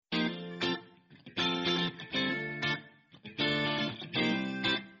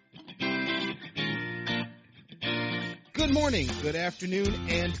Good morning, good afternoon,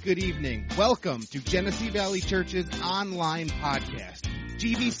 and good evening. Welcome to Genesee Valley Church's online podcast.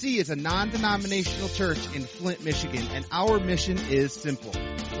 GVC is a non-denominational church in Flint, Michigan, and our mission is simple: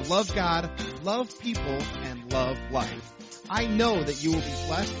 to love God, love people, and love life. I know that you will be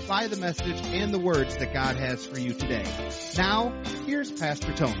blessed by the message and the words that God has for you today. Now, here's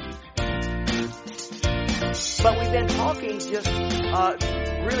Pastor Tony. But we've been talking just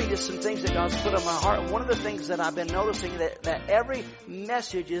some things that God's put on my heart. And one of the things that I've been noticing that every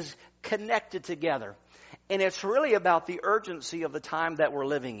message is connected together. And it's really about the urgency of the time that we're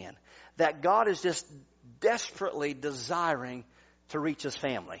living in. That God is just desperately desiring to reach His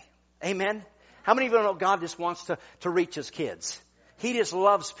family. Amen? How many of you know God just wants to reach His kids? He just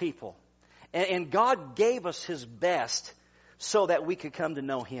loves people. And God gave us His best so that we could come to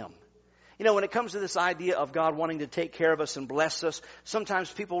know Him. You know, when it comes to this idea of God wanting to take care of us and bless us,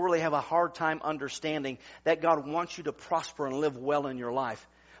 sometimes people really have a hard time understanding that God wants you to prosper and live well in your life.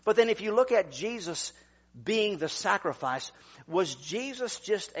 But then if you look at Jesus being the sacrifice, was Jesus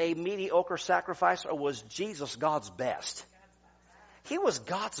just a mediocre sacrifice, or was Jesus God's best? He was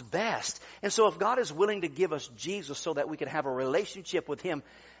God's best. And so if God is willing to give us Jesus so that we can have a relationship with Him,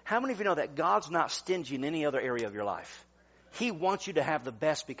 how many of you know that God's not stingy in any other area of your life? He wants you to have the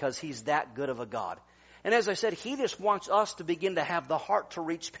best because He's that good of a God. And as I said, He just wants us to begin to have the heart to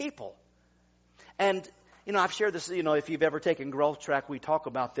reach people. And, you know, I've shared this, you know, if you've ever taken Growth Track, we talk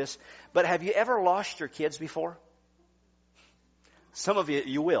about this. But have you ever lost your kids before? Some of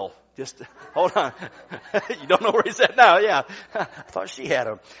you will. Just hold on. You don't know where he's at now. Yeah. I thought she had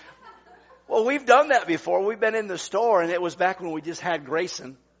him. Well, we've done that before. We've been in the store, and it was back when we just had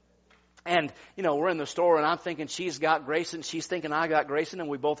Grayson. And, you know, we're in the store, and I'm thinking she's got Grayson, she's thinking I got Grayson, and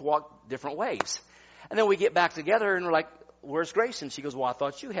we both walk different ways. And then we get back together, and we're like, where's Grayson? She goes, well, I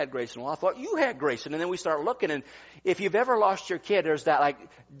thought you had Grayson. Well, I thought you had Grayson. And then we start looking, and if you've ever lost your kid, there's that, like,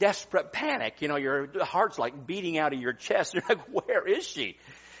 desperate panic. You know, your heart's, like, beating out of your chest. You're like, where is she?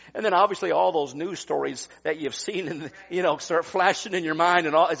 And then obviously all those news stories that you've seen, and you know, start flashing in your mind,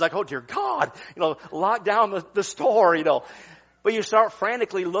 and all. It's like, oh, dear God, you know, lock down the store, you know. But you start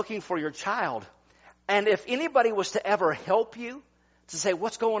frantically looking for your child. And if anybody was to ever help you to say,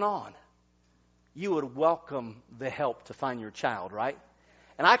 what's going on? You would welcome the help to find your child, right?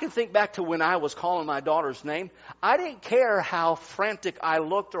 And I can think back to when I was calling my daughter's name. I didn't care how frantic I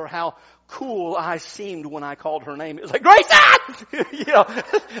looked or how cool I seemed when I called her name. It was like, Grayson! You know,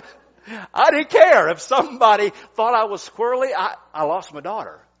 I didn't care. If somebody thought I was squirrely, I lost my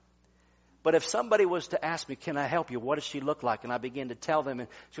daughter. But if somebody was to ask me, can I help you? What does she look like? And I begin to tell them, and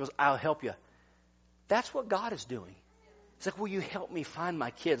she goes, I'll help you. That's what God is doing. It's like, will you help me find my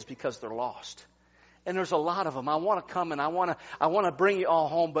kids because they're lost? And there's a lot of them. I want to come and I want to bring you all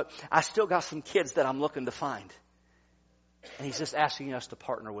home, but I still got some kids that I'm looking to find. And He's just asking us to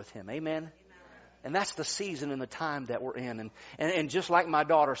partner with Him. Amen? And that's the season and the time that we're in. And just like my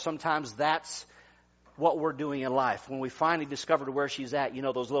daughter, sometimes that's what we're doing in life. When we finally discovered where she's at, you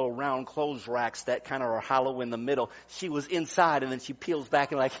know, those little round clothes racks that kind of are hollow in the middle. She was inside, and then she peels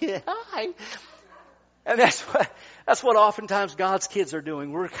back and like, yeah, hi. And that's what oftentimes God's kids are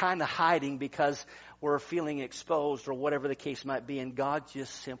doing. We're kind of hiding because we're feeling exposed or whatever the case might be. And God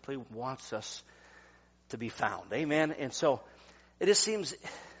just simply wants us to be found. Amen. And so it just seems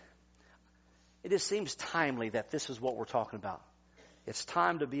timely that this is what we're talking about. It's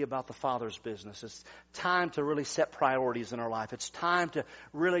time to be about the Father's business. It's time to really set priorities in our life. It's time to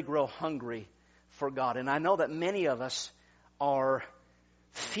really grow hungry for God. And I know that many of us are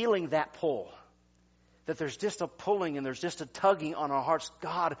feeling that pull. That there's just a pulling and there's just a tugging on our hearts.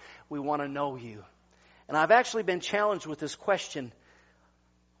 God, we want to know You. And I've actually been challenged with this question.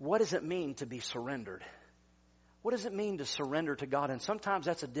 What does it mean to be surrendered? What does it mean to surrender to God? And sometimes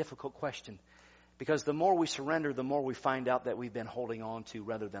that's a difficult question. Because the more we surrender, the more we find out that we've been holding on to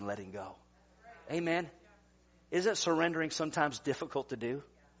rather than letting go. Amen? Isn't surrendering sometimes difficult to do?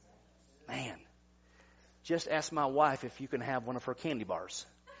 Man, just ask my wife if you can have one of her candy bars.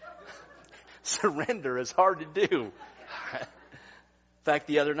 Surrender is hard to do. In fact,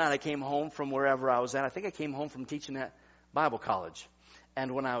 the other night I came home from wherever I was at. I think I came home from teaching at Bible college.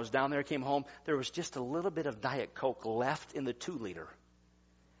 And when I was down there, I came home, there was just a little bit of Diet Coke left in the 2-liter.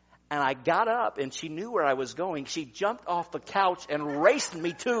 And I got up, and she knew where I was going. She jumped off the couch and raced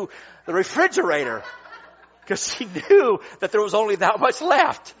me to the refrigerator because she knew that there was only that much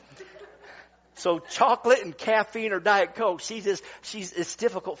left. So chocolate and caffeine or Diet Coke, it's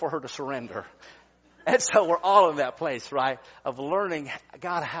difficult for her to surrender. And so we're all in that place, right, of learning,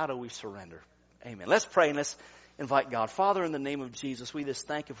 God, how do we surrender? Amen. Let's pray and let's invite God. Father, in the name of Jesus, we just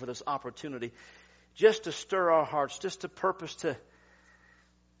thank You for this opportunity just to stir our hearts, just to purpose to,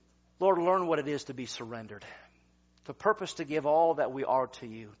 Lord, learn what it is to be surrendered. To purpose to give all that we are to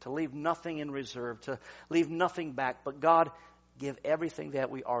you, to leave nothing in reserve, to leave nothing back. But God, give everything that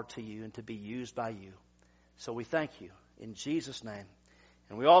we are to you and to be used by you. So we thank you in Jesus' name.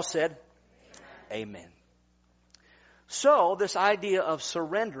 And we all said, Amen. So this idea of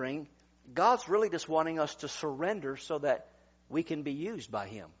surrendering, God's really just wanting us to surrender so that we can be used by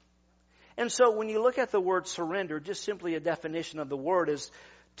Him. And so when you look at the word surrender, just simply a definition of the word is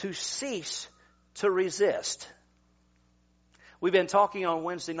to cease to resist. We've been talking on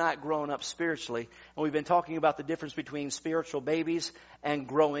Wednesday night growing up spiritually, and we've been talking about the difference between spiritual babies and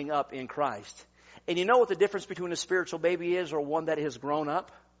growing up in Christ. And you know what the difference between a spiritual baby is or one that has grown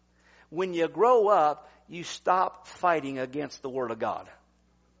up? When you grow up, you stop fighting against the Word of God.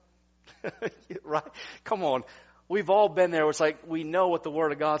 Right? Come on. We've all been there. It's like we know what the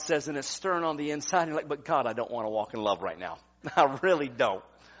Word of God says, and it's stirring on the inside. And you're like, but God, I don't want to walk in love right now. I really don't.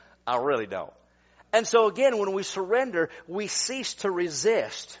 I really don't. And so again, when we surrender, we cease to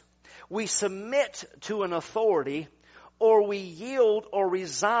resist. We submit to an authority, or we yield or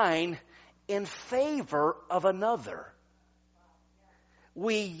resign in favor of another.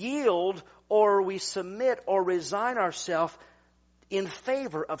 We yield or we submit or resign ourselves in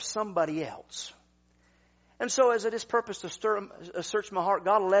favor of somebody else. And so as it is purpose to search my heart,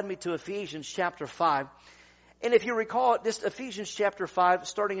 God led me to Ephesians chapter 5. And if you recall, this Ephesians chapter 5,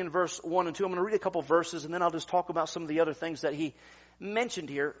 starting in verse 1 and 2, I'm going to read a couple verses, and then I'll just talk about some of the other things that he mentioned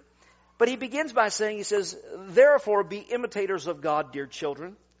here. But he begins by saying, he says, therefore be imitators of God, dear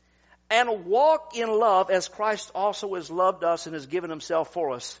children, and walk in love as Christ also has loved us and has given himself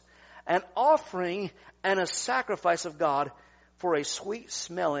for us, an offering and a sacrifice of God for a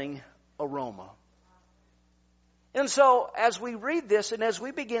sweet-smelling aroma. And so, as we read this and as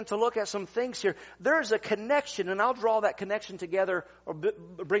we begin to look at some things here, there's a connection, and I'll draw that connection together or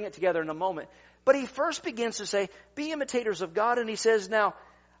bring it together in a moment. But he first begins to say, be imitators of God, and he says, now,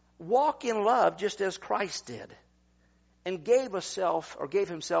 walk in love just as Christ did and gave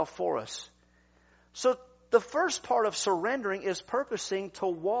himself for us. So, the first part of surrendering is purposing to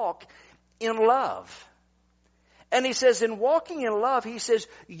walk in love. And he says, in walking in love, he says,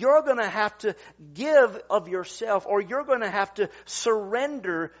 you're going to have to give of yourself, or you're going to have to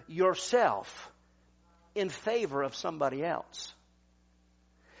surrender yourself in favor of somebody else.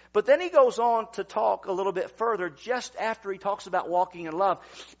 But then he goes on to talk a little bit further just after he talks about walking in love.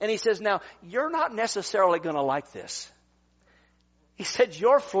 And he says, now, you're not necessarily going to like this. He said,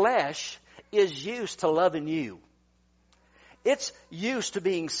 your flesh is used to loving you. It's used to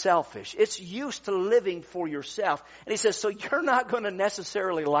being selfish. It's used to living for yourself. And he says, so you're not going to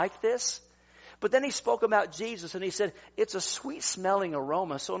necessarily like this. But then he spoke about Jesus and he said, it's a sweet smelling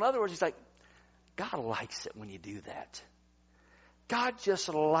aroma. So in other words, he's like, God likes it when you do that. God just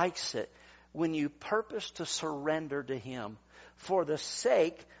likes it when you purpose to surrender to him for the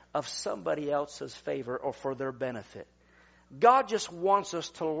sake of somebody else's favor or for their benefit. God just wants us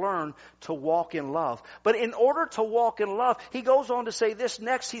to learn to walk in love. But in order to walk in love, he goes on to say this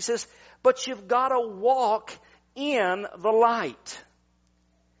next. He says, but you've got to walk in the light.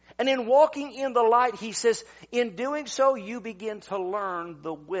 And in walking in the light, he says, in doing so, you begin to learn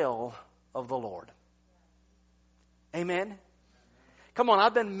the will of the Lord. Amen? Come on,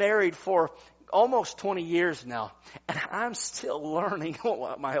 I've been married for almost 20 years now, and I'm still learning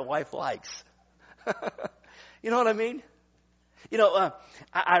what my wife likes. You know what I mean? You know,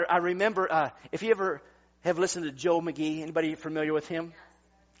 I remember, if you ever have listened to Joe McGee, anybody familiar with him?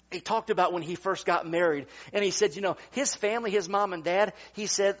 He talked about when he first got married, and he said, you know, his family, his mom and dad, he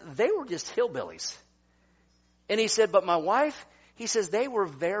said, they were just hillbillies. And he said, but my wife, he says, they were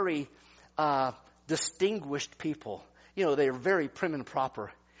very distinguished people. You know, they were very prim and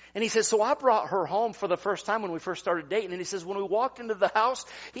proper. And he says, so I brought her home for the first time when we first started dating. And he says, when we walked into the house,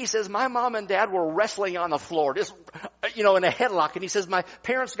 he says, my mom and dad were wrestling on the floor, just, you know, in a headlock. And he says, my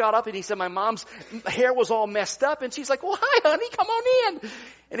parents got up and he said, my mom's hair was all messed up. And she's like, well, hi, honey, come on in.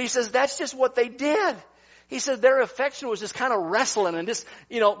 And he says, that's just what they did. He says their affection was just kind of wrestling and just,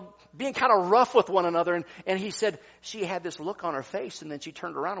 you know, being kind of rough with one another. And he said she had this look on her face and then she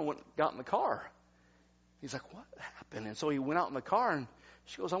turned around and got in the car. He's like, what happened? And so he went out in the car and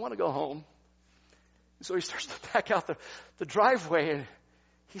she goes, I want to go home. And so he starts to back out the driveway and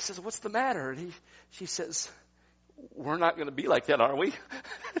he says, what's the matter? And she says, we're not going to be like that, are we?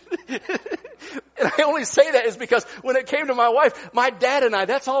 And I only say that is because when it came to my wife, my dad and I,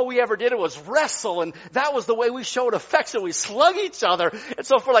 that's all we ever did was wrestle. And that was the way we showed affection. We slug each other. And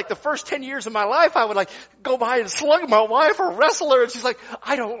so for like the first 10 years of my life, I would like go by and slug my wife or wrestle her. And she's like,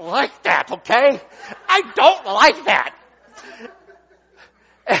 I don't like that, okay? I don't like that.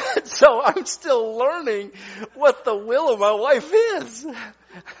 And so I'm still learning what the will of my wife is.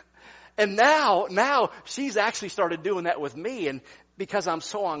 And now she's actually started doing that with me. And because I'm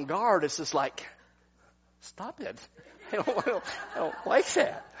so on guard, it's just like, stop it. I don't like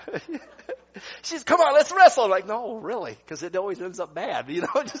that. She's, come on, let's wrestle. I'm like, no, really, because it always ends up bad.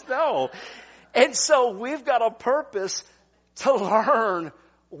 Just no. And so we've got a purpose to learn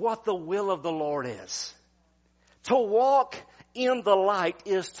what the will of the Lord is. To walk in the light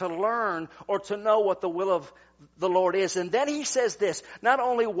is to learn or to know what the will of the Lord is. And then he says this, not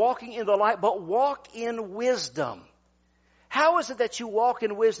only walking in the light, but walk in wisdom. How is it that you walk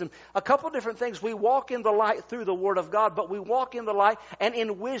in wisdom? A couple of different things. We walk in the light through the Word of God, but we walk in the light and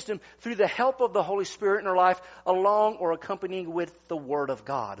in wisdom through the help of the Holy Spirit in our life, along or accompanying with the Word of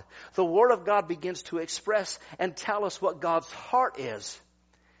God. The Word of God begins to express and tell us what God's heart is.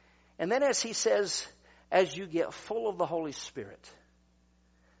 And then as he says, as you get full of the Holy Spirit.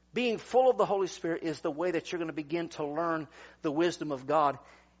 Being full of the Holy Spirit is the way that you're going to begin to learn the wisdom of God.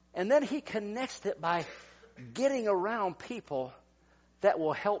 And then he connects it by getting around people that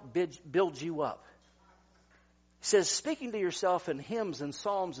will help build you up. He says, speaking to yourself in hymns and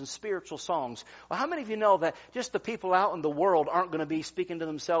psalms and spiritual songs. Well, how many of you know that just the people out in the world aren't going to be speaking to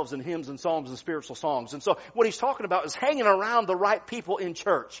themselves in hymns and psalms and spiritual songs? And so what he's talking about is hanging around the right people in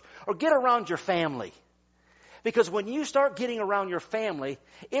church, or get around your family. Because when you start getting around your family,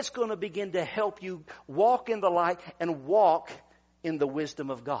 it's going to begin to help you walk in the light and walk in the wisdom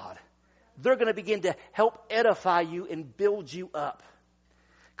of God. They're going to begin to help edify you and build you up.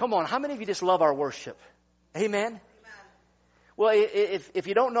 Come on, how many of you just love our worship? Amen? Amen. Well, if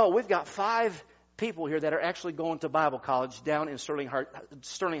you don't know, we've got 5 people here that are actually going to Bible college down in Sterling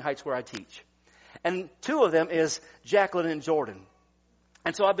Heights where I teach. And 2 of them is Jacqueline and Jordan.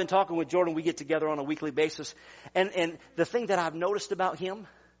 And so I've been talking with Jordan. We get together on a weekly basis. And the thing that I've noticed about him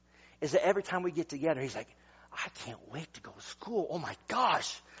is that every time we get together, he's like, I can't wait to go to school. Oh my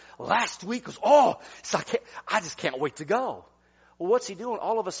gosh. Last week was, I just can't wait to go. Well, what's he doing?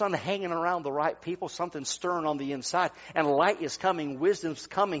 All of a sudden hanging around the right people, something stirring on the inside, and light is coming, wisdom's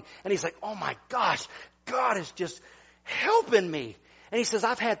coming. And he's like, oh my gosh, God is just helping me. And he says,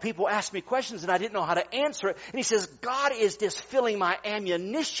 I've had people ask me questions and I didn't know how to answer it. And he says, God is just filling my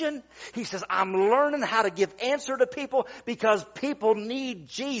ammunition. He says, I'm learning how to give answer to people because people need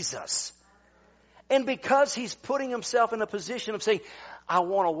Jesus. And because he's putting himself in a position of saying, I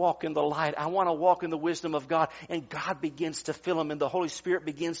want to walk in the light. I want to walk in the wisdom of God. And God begins to fill him and the Holy Spirit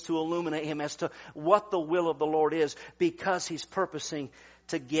begins to illuminate him as to what the will of the Lord is because he's purposing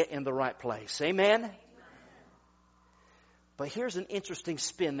to get in the right place. Amen? But here's an interesting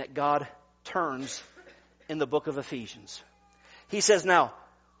spin that God turns in the book of Ephesians. He says, now,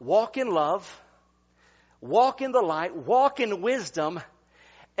 walk in love, walk in the light, walk in wisdom.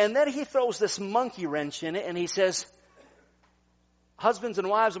 And then he throws this monkey wrench in it and he says, husbands and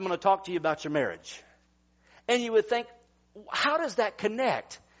wives, I'm going to talk to you about your marriage. And you would think, how does that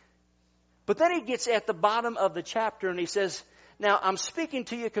connect? But then he gets at the bottom of the chapter and he says, now, I'm speaking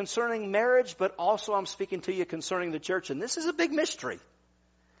to you concerning marriage, but also I'm speaking to you concerning the church. And this is a big mystery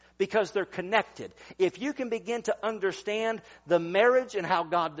because they're connected. If you can begin to understand the marriage and how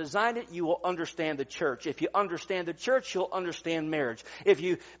God designed it, you will understand the church. If you understand the church, you'll understand marriage. If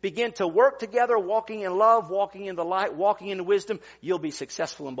you begin to work together, walking in love, walking in the light, walking in wisdom, you'll be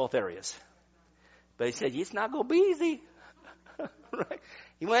successful in both areas. But he said, it's not going to be easy. Right?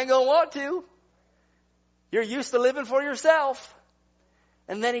 You ain't going to want to. You're used to living for yourself.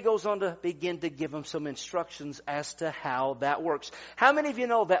 And then he goes on to begin to give them some instructions as to how that works. How many of you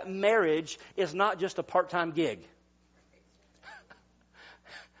know that marriage is not just a part-time gig?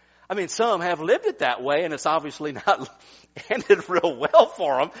 I mean, some have lived it that way, and it's obviously not ended real well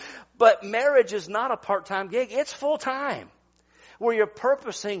for them. But marriage is not a part-time gig. It's full-time, where you're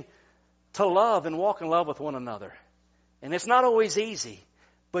purposing to love and walk in love with one another. And it's not always easy.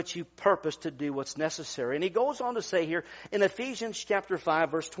 But you purpose to do what's necessary. And he goes on to say here in Ephesians chapter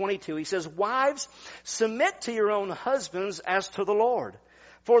 5, verse 22, he says, wives, submit to your own husbands as to the Lord.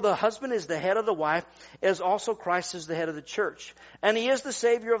 For the husband is the head of the wife, as also Christ is the head of the church. And he is the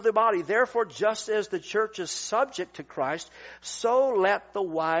Savior of the body. Therefore, just as the church is subject to Christ, so let the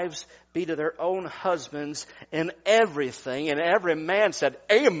wives be to their own husbands in everything. And every man said,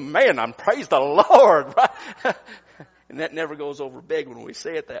 amen, and praise the Lord. Right? And that never goes over big when we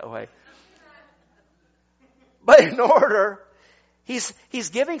say it that way. But in order, he's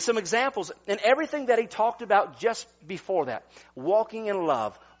giving some examples. And everything that he talked about just before that, walking in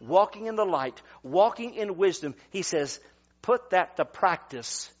love, walking in the light, walking in wisdom, he says, put that to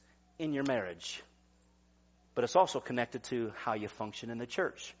practice in your marriage. But it's also connected to how you function in the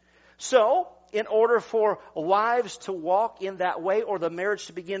church. So, in order for wives to walk in that way, or the marriage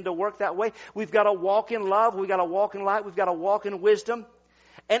to begin to work that way, we've got to walk in love, we've got to walk in light, we've got to walk in wisdom.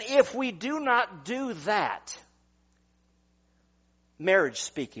 And if we do not do that, marriage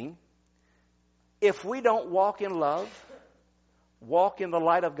speaking, if we don't walk in love, walk in the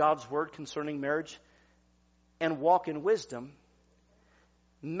light of God's Word concerning marriage, and walk in wisdom,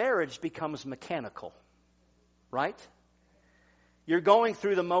 marriage becomes mechanical, right? You're going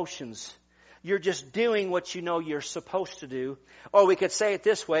through the motions. You're just doing what you know you're supposed to do. Or we could say it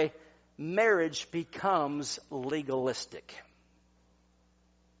this way, marriage becomes legalistic.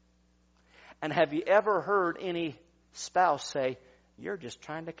 And have you ever heard any spouse say, you're just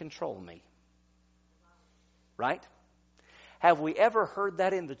trying to control me? Right? Have we ever heard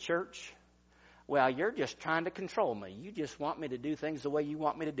that in the church? Well, you're just trying to control me. You just want me to do things the way you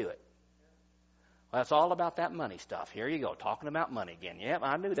want me to do it. Well, that's all about that money stuff. Here you go, talking about money again. Yep,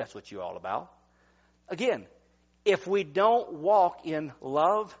 I knew that's what you're all about. Again, if we don't walk in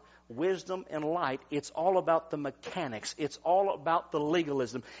love, wisdom, and light, it's all about the mechanics. It's all about the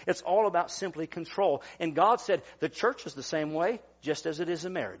legalism. It's all about simply control. And God said the church is the same way, just as it is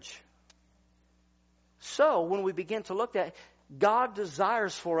in marriage. So, when we begin to look at it, God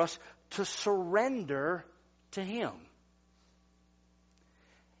desires for us to surrender to Him.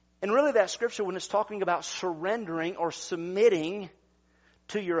 And really that scripture, when it's talking about surrendering or submitting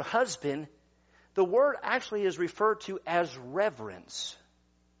to your husband, the word actually is referred to as reverence.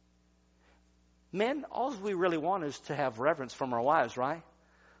 Men, all we really want is to have reverence from our wives, right?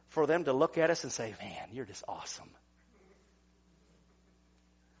 For them to look at us and say, man, you're just awesome.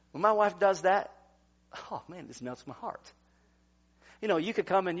 When my wife does that, oh man, this melts my heart. You know, you could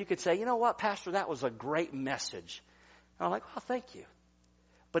come and you could say, you know what, Pastor, that was a great message. And I'm like, well, thank you.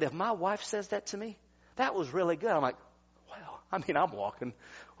 But if my wife says that to me, that was really good. I'm like, wow. I mean, I'm walking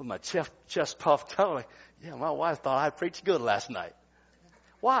with my chest puffed out. Like, yeah, my wife thought I preached good last night.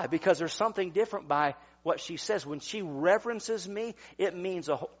 Why? Because there's something different by what she says. When she reverences me, it means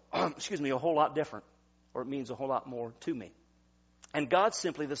a whole lot different. Or it means a whole lot more to me. And God's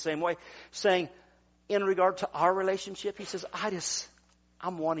simply the same way, saying, in regard to our relationship, He says,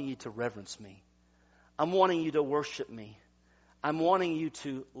 I'm wanting you to reverence me. I'm wanting you to worship me. I'm wanting you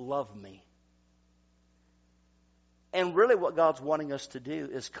to love me. And really what God's wanting us to do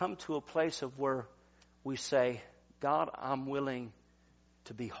is come to a place of where we say, God, I'm willing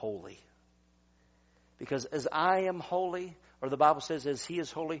to be holy. Because as I am holy, or the Bible says as He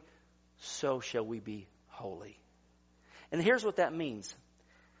is holy, so shall we be holy. And here's what that means.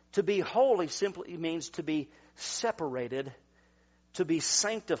 To be holy simply means to be separated, to be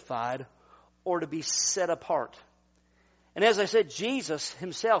sanctified, or to be set apart. And as I said, Jesus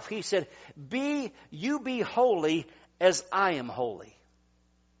Himself, He said, you be holy as I am holy.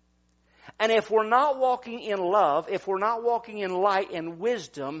 And if we're not walking in love, if we're not walking in light and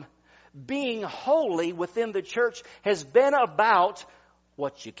wisdom, being holy within the church has been about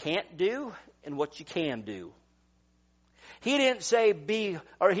what you can't do and what you can do. He didn't say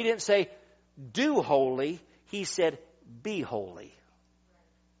do holy. He said be holy.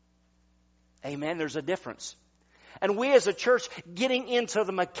 Amen. There's a difference. And we as a church, getting into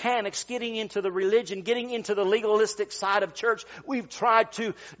the mechanics, getting into the religion, getting into the legalistic side of church, we've tried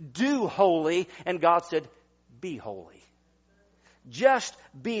to do holy, and God said, be holy. Just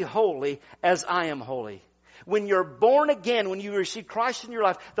be holy as I am holy. When you're born again, when you receive Christ in your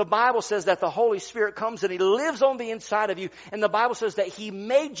life, the Bible says that the Holy Spirit comes and He lives on the inside of you. And the Bible says that He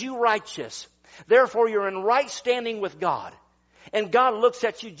made you righteous. Therefore, you're in right standing with God. And God looks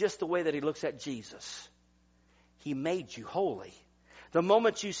at you just the way that He looks at Jesus. He made you holy. The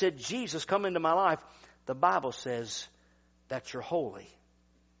moment you said, Jesus, come into my life, the Bible says that you're holy.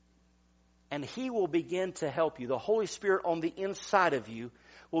 And He will begin to help you. The Holy Spirit on the inside of you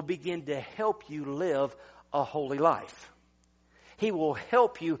will begin to help you live a holy life. He will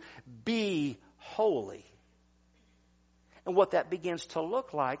help you be holy. And what that begins to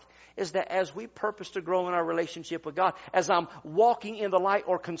look like is that as we purpose to grow in our relationship with God, as I'm walking in the light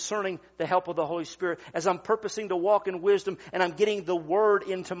or concerning the help of the Holy Spirit, as I'm purposing to walk in wisdom and I'm getting the Word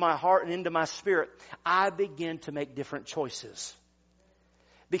into my heart and into my spirit, I begin to make different choices.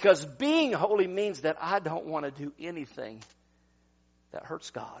 Because being holy means that I don't want to do anything that hurts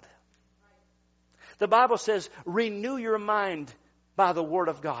God. The Bible says, renew your mind by the Word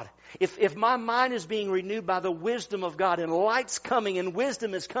of God, if my mind is being renewed by the wisdom of God, and light's coming and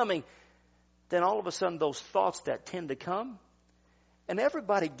wisdom is coming, then all of a sudden those thoughts that tend to come, and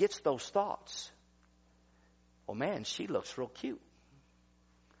everybody gets those thoughts. Well, man, she looks real cute.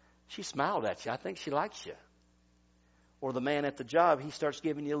 She smiled at you. I think she likes you. Or the man at the job, he starts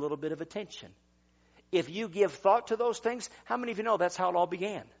giving you a little bit of attention. If you give thought to those things, how many of you know that's how it all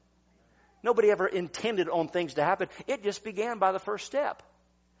began? Nobody ever intended on things to happen. It just began by the first step.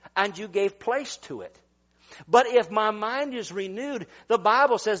 And you gave place to it. But if my mind is renewed, the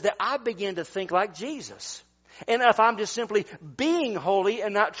Bible says that I begin to think like Jesus. And if I'm just simply being holy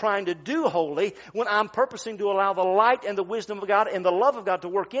and not trying to do holy, when I'm purposing to allow the light and the wisdom of God and the love of God to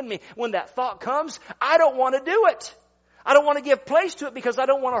work in me, when that thought comes, I don't want to do it. I don't want to give place to it because I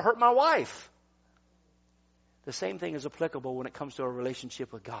don't want to hurt my wife. The same thing is applicable when it comes to a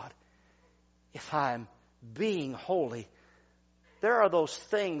relationship with God. If I'm being holy, there are those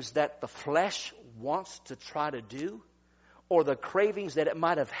things that the flesh wants to try to do, or the cravings that it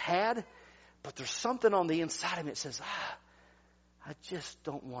might have had, but there's something on the inside of me that says, I just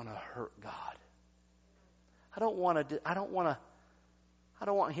don't want to hurt God. I don't want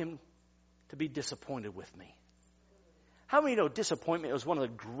Him to be disappointed with me. How many know disappointment is one of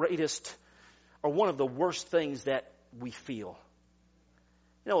the greatest or one of the worst things that we feel?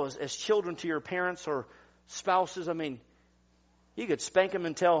 You know, as children to your parents or spouses, I mean, you could spank them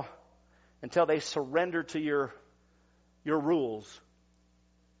until they surrender to your rules.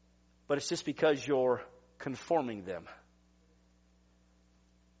 But it's just because you're conforming them.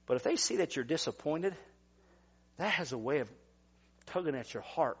 But if they see that you're disappointed, that has a way of tugging at your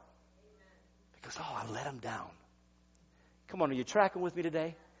heart. Because, I let them down. Come on, are you tracking with me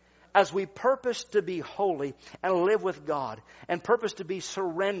today? As we purpose to be holy and live with God and purpose to be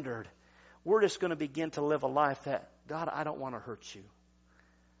surrendered, we're just going to begin to live a life that, God, I don't want to hurt you.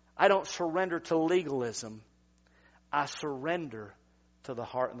 I don't surrender to legalism. I surrender to the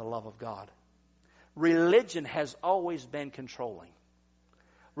heart and the love of God. Religion has always been controlling.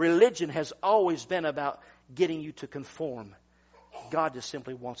 Religion has always been about getting you to conform. God just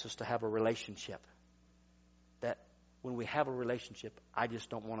simply wants us to have a relationship. That when we have a relationship, I just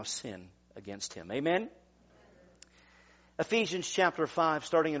don't want to sin against Him. Amen? Ephesians chapter 5,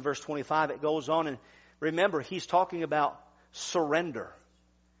 starting in verse 25, it goes on. And remember, he's talking about surrender.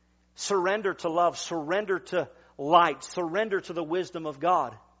 Surrender to love. Surrender to light. Surrender to the wisdom of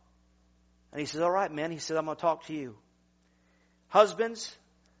God. And he says, all right, man. He said, I'm going to talk to you. Husbands,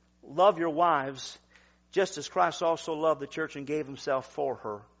 love your wives, just as Christ also loved the church and gave Himself for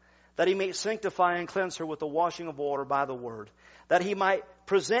her, that He may sanctify and cleanse her with the washing of water by the word, that He might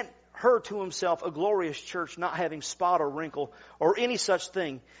present her to Himself a glorious church, not having spot or wrinkle or any such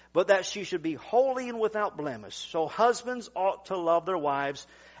thing, but that she should be holy and without blemish. So husbands ought to love their wives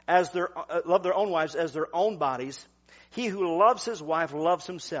love their own wives as their own bodies. He who loves his wife loves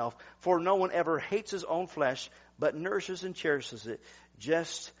himself, for no one ever hates his own flesh, but nourishes and cherishes it,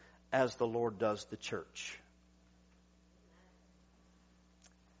 just as the Lord does the church.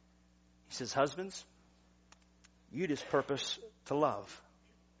 He says, husbands, you just purpose to love.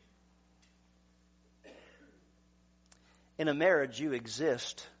 In a marriage, you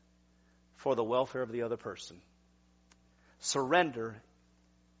exist for the welfare of the other person. Surrender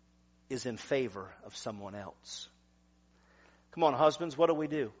is in favor of someone else. Come on, husbands, what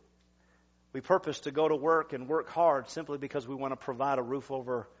do? We purpose to go to work and work hard simply because we want to provide a roof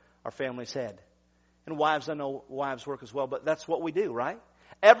over our family's head. And wives, I know wives work as well, but that's what we do, right?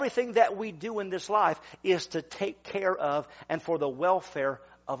 Everything that we do in this life is to take care of and for the welfare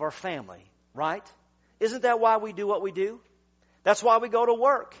of our family, right? Isn't that why we do what we do? That's why we go to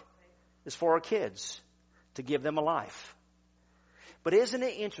work, is for our kids, to give them a life. But isn't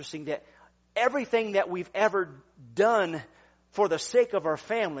it interesting that everything that we've ever done for the sake of our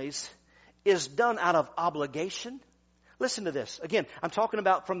families is done out of obligation? Listen to this. Again, I'm talking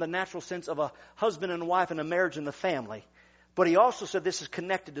about from the natural sense of a husband and wife and a marriage and the family. But he also said this is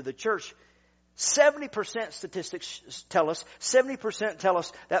connected to the church. 70% statistics tell us, 70% tell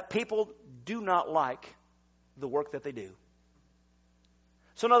us that people do not like the work that they do.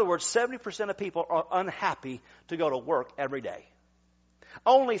 So in other words, 70% of people are unhappy to go to work every day.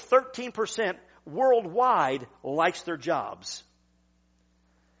 Only 13% worldwide likes their jobs.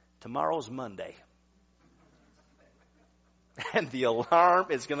 Tomorrow's Monday. And the alarm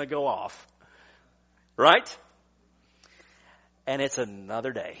is going to go off. Right? And it's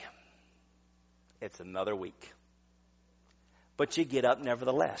another day. It's another week. But you get up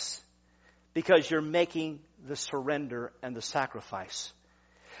nevertheless. Because you're making the surrender and the sacrifice.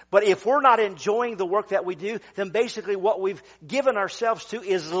 But if we're not enjoying the work that we do, then basically what we've given ourselves to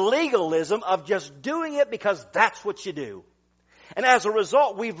is legalism of just doing it because that's what you do. And as a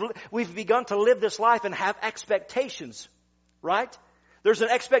result, we've begun to live this life and have expectations, right? There's an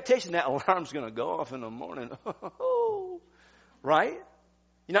expectation that alarm's going to go off in the morning, right?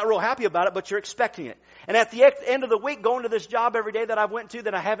 You're not real happy about it, but you're expecting it. And at the end of the week, going to this job every day that I went to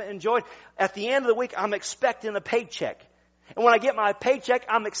that I haven't enjoyed, at the end of the week, I'm expecting a paycheck. And when I get my paycheck,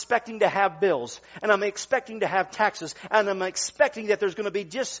 I'm expecting to have bills. And I'm expecting to have taxes. And I'm expecting that there's going to be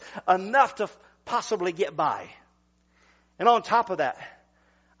just enough to possibly get by. And on top of that,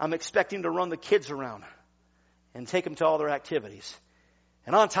 I'm expecting to run the kids around and take them to all their activities.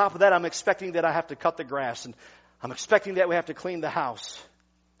 And on top of that, I'm expecting that I have to cut the grass. And I'm expecting that we have to clean the house.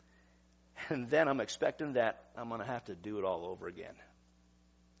 And then I'm expecting that I'm going to have to do it all over again.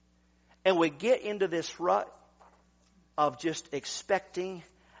 And we get into this rut of just expecting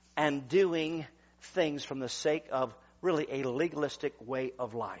and doing things from the sake of really a legalistic way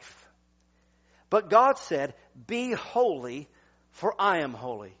of life. But God said, be holy, for I am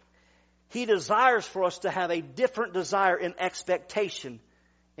holy. He desires for us to have a different desire and expectation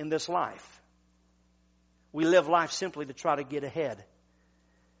in this life. We live life simply to try to get ahead.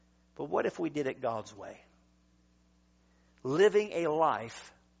 But what if we did it God's way? Living a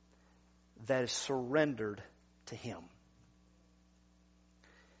life that is surrendered to Him.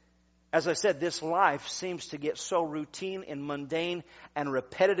 As I said, this life seems to get so routine and mundane and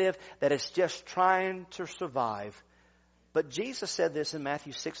repetitive that it's just trying to survive. But Jesus said this in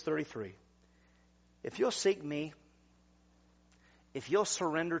Matthew 6:33. If you'll seek me, if you'll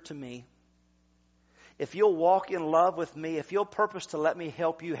surrender to me, if you'll walk in love with me, if you'll purpose to let me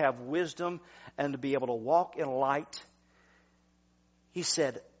help you have wisdom and to be able to walk in light, He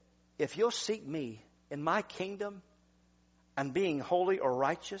said, if you'll seek me in my kingdom and being holy or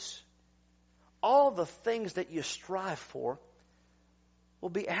righteous, all the things that you strive for will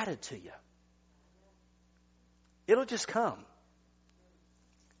be added to you. It'll just come.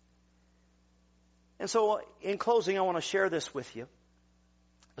 And so, in closing, I want to share this with you.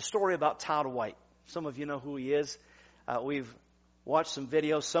 A story about Todd White. Some of you know who he is. We've watched some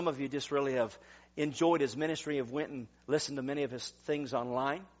videos. Some of you just really have enjoyed his ministry, have went and listened to many of his things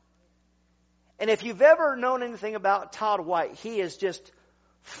online. And if you've ever known anything about Todd White, he is just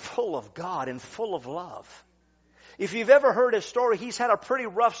full of God and full of love. If you've ever heard his story, he's had a pretty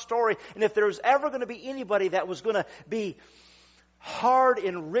rough story. And if there was ever going to be anybody that was going to be hard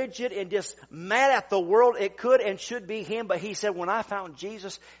and rigid and just mad at the world, it could and should be him. But he said, when I found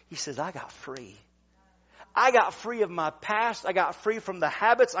Jesus, he says, I got free. I got free of my past. I got free from the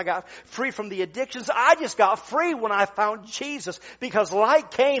habits. I got free from the addictions. I just got free when I found Jesus, because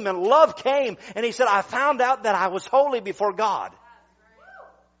light came and love came. And he said, I found out that I was holy before God.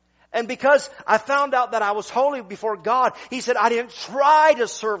 And because I found out that I was holy before God, he said, I didn't try to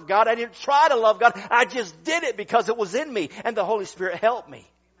serve God. I didn't try to love God. I just did it because it was in me and the Holy Spirit helped me.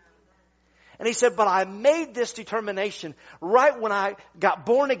 And he said, but I made this determination right when I got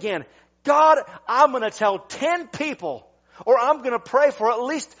born again. God, I'm going to tell 10 people, or I'm going to pray for at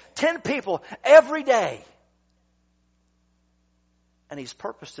least 10 people every day. And he's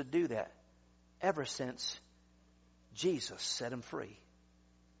purposed to do that ever since Jesus set him free.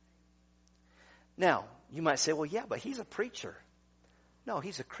 Now, you might say, well, yeah, but he's a preacher. No,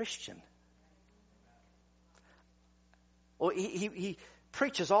 he's a Christian. Well, he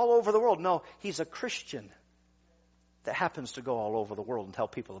preaches all over the world. No, he's a Christian that happens to go all over the world and tell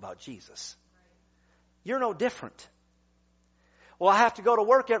people about Jesus. You're no different. Well, I have to go to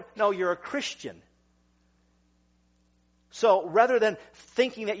work. No, you're a Christian. So rather than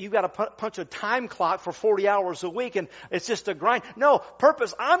thinking that you've got to punch a time clock for 40 hours a week and it's just a grind. No,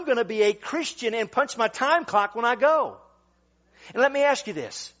 purpose, I'm going to be a Christian and punch my time clock when I go. And let me ask you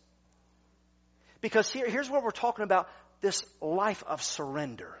this. Because here's what we're talking about, this life of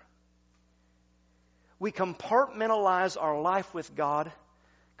surrender. We compartmentalize our life with God,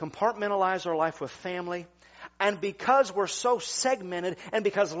 compartmentalize our life with family. And because we're so segmented, and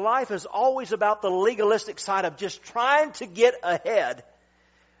because life is always about the legalistic side of just trying to get ahead,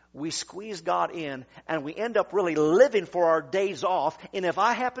 we squeeze God in and we end up really living for our days off. And if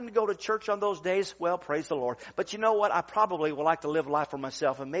I happen to go to church on those days, well, praise the Lord. But you know what? I probably would like to live life for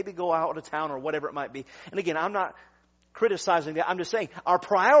myself and maybe go out of town or whatever it might be. And again, I'm not criticizing that. I'm just saying our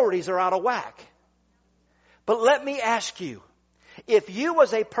priorities are out of whack. But let me ask you, if you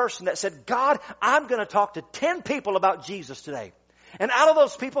was a person that said, God, I'm going to talk to 10 people about Jesus today. And out of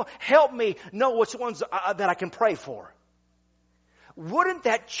those people, help me know which ones that I can pray for. Wouldn't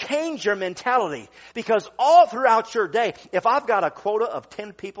that change your mentality? Because all throughout your day, if I've got a quota of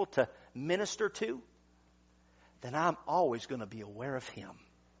 10 people to minister to, then I'm always going to be aware of Him.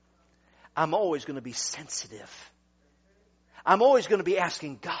 I'm always going to be sensitive. I'm always going to be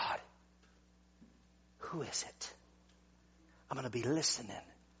asking God, who is it? I'm going to be listening.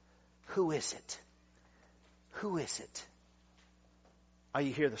 Who is it? Who is it? Are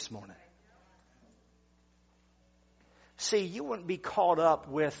you here this morning? See, you wouldn't be caught up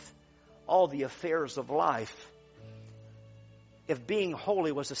with all the affairs of life if being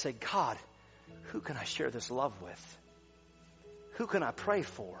holy was to say, God, who can I share this love with? Who can I pray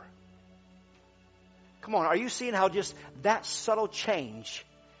for? Come on, are you seeing how just that subtle change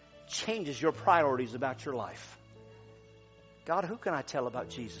changes your priorities about your life? God, who can I tell about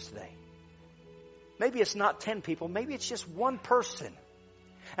Jesus today? Maybe it's not 10 people. Maybe it's just one person.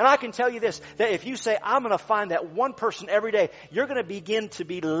 And I can tell you this, that if you say, I'm going to find that one person every day, you're going to begin to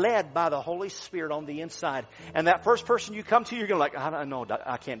be led by the Holy Spirit on the inside. And that first person you come to, you're going to no,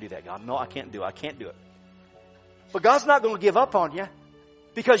 I can't do that, God. No, I can't do it. I can't do it. But God's not going to give up on you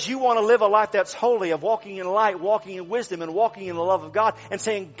because you want to live a life that's holy, of walking in light, walking in wisdom, and walking in the love of God and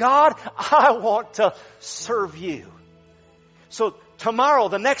saying, God, I want to serve you. So tomorrow,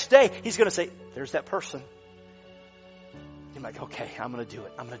 the next day, He's going to say, there's that person. You're like, okay, I'm going to do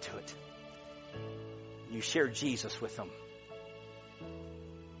it. I'm going to do it. You share Jesus with them.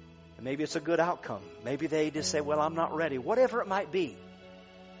 And maybe it's a good outcome. Maybe they just say, well, I'm not ready. Whatever it might be.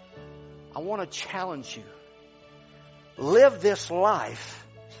 I want to challenge you. Live this life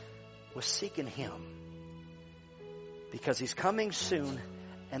with seeking Him. Because He's coming soon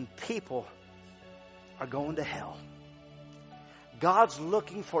and people are going to hell. God's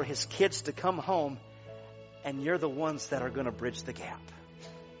looking for His kids to come home, and you're the ones that are going to bridge the gap.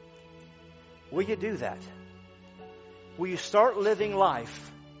 Will you do that? Will you start living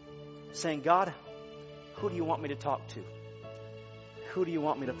life saying, God, who do you want me to talk to? Who do you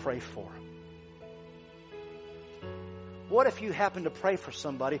want me to pray for? What if you happen to pray for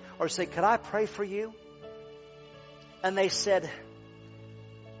somebody or say, could I pray for you? And they said,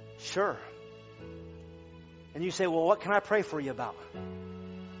 sure. And you say, well, what can I pray for you about?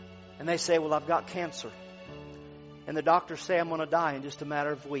 And they say, well, I've got cancer. And the doctors say I'm going to die in just a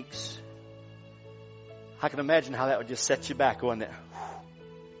matter of weeks. I can imagine how that would just set you back, wouldn't it?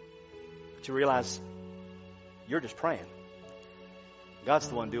 But you realize you're just praying. God's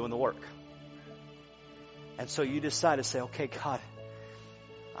the one doing the work. And so you decide to say, okay, God,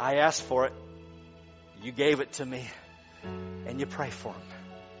 I asked for it. You gave it to me. And you pray for them.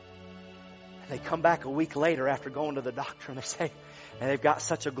 And they come back a week later after going to the doctor and they say, and they've got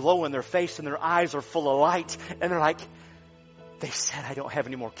such a glow in their face and their eyes are full of light. And they're like, they said I don't have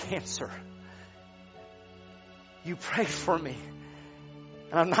any more cancer. You prayed for me.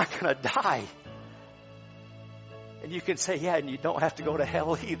 And I'm not going to die. And you can say, yeah, and you don't have to go to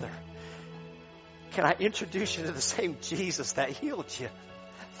hell either. Can I introduce you to the same Jesus that healed you?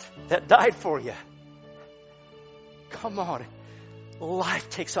 That died for you? Come on. Life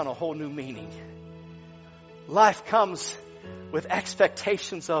takes on a whole new meaning. Life comes with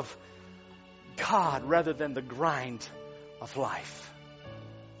expectations of God rather than the grind of life.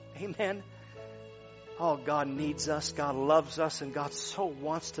 Amen. Oh, God needs us. God loves us. And God so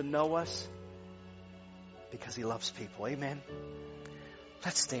wants to know us because He loves people. Amen.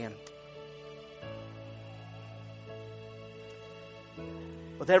 Let's stand.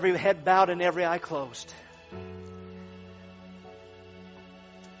 With every head bowed and every eye closed.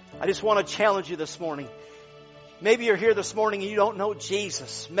 I just want to challenge you this morning. Maybe you're here this morning and you don't know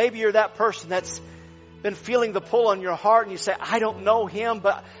Jesus. Maybe you're that person that's been feeling the pull on your heart and you say, I don't know Him,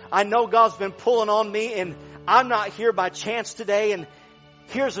 but I know God's been pulling on me and I'm not here by chance today. And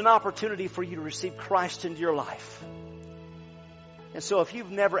here's an opportunity for you to receive Christ into your life. And so if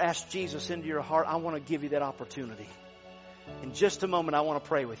you've never asked Jesus into your heart, I want to give you that opportunity. In just a moment, I want to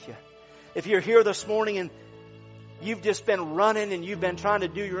pray with you. If you're here this morning and you've just been running and you've been trying to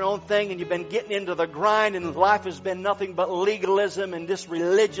do your own thing and you've been getting into the grind and life has been nothing but legalism and just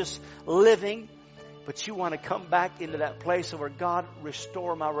religious living, but you want to come back into that place where God,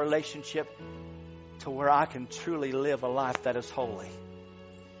 restore my relationship to where I can truly live a life that is holy.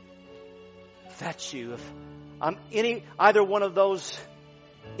 If that's you, if on either one of those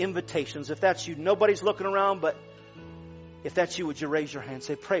invitations, if that's you, nobody's looking around, but if that's you, would you raise your hand?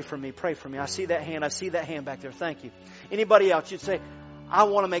 Say, pray for me, pray for me. I see that hand. I see that hand back there. Thank you. Anybody else, you'd say, I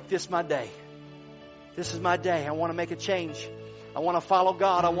want to make this my day. This is my day. I want to make a change. I want to follow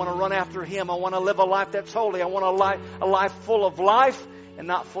God. I want to run after Him. I want to live a life that's holy. I want a life full of life and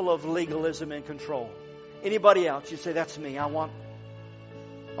not full of legalism and control. Anybody else, you'd say, that's me. I want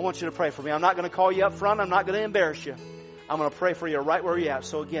I want you to pray for me. I'm not going to call you up front. I'm not going to embarrass you. I'm going to pray for you right where you're at.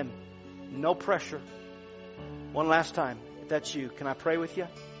 So again, no pressure. One last time, if that's you, can I pray with you?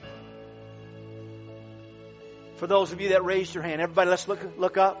 For those of you that raised your hand, everybody, let's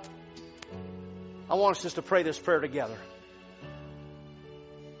look up. I want us just to pray this prayer together.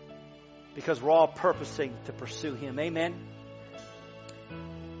 Because we're all purposing to pursue Him. Amen?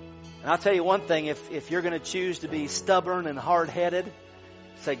 And I'll tell you one thing, if you're going to choose to be stubborn and hard-headed,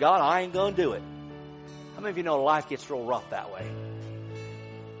 say, God, I ain't going to do it. How many of you know life gets real rough that way?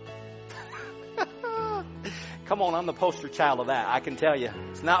 Come on, I'm the poster child of that. I can tell you.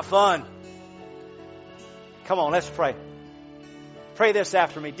 It's not fun. Come on, let's pray. Pray this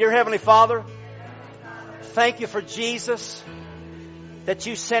after me. Dear Heavenly Father, thank you for Jesus, that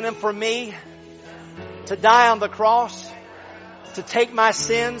you sent Him for me to die on the cross, to take my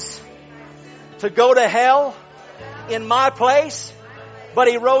sins, to go to hell in my place, but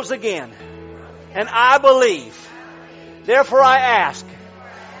He rose again. And I believe. Therefore I ask,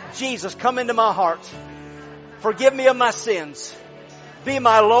 Jesus, come into my heart. Forgive me of my sins. Be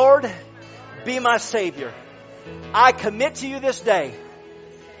my Lord. Be my Savior. I commit to you this day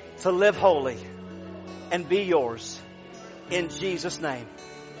to live holy and be yours. In Jesus' name.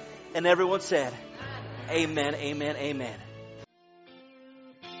 And everyone said, amen, amen, amen.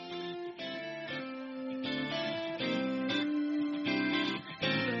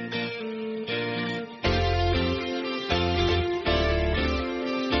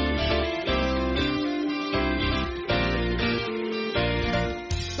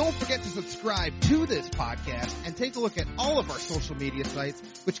 Don't forget to subscribe to this podcast and take a look at all of our social media sites,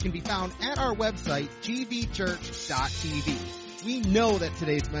 which can be found at our website, gvchurch.tv. We know that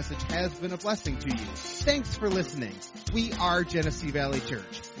today's message has been a blessing to you. Thanks for listening. We are Genesee Valley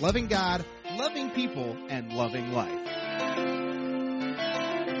Church, loving God, loving people, and loving life.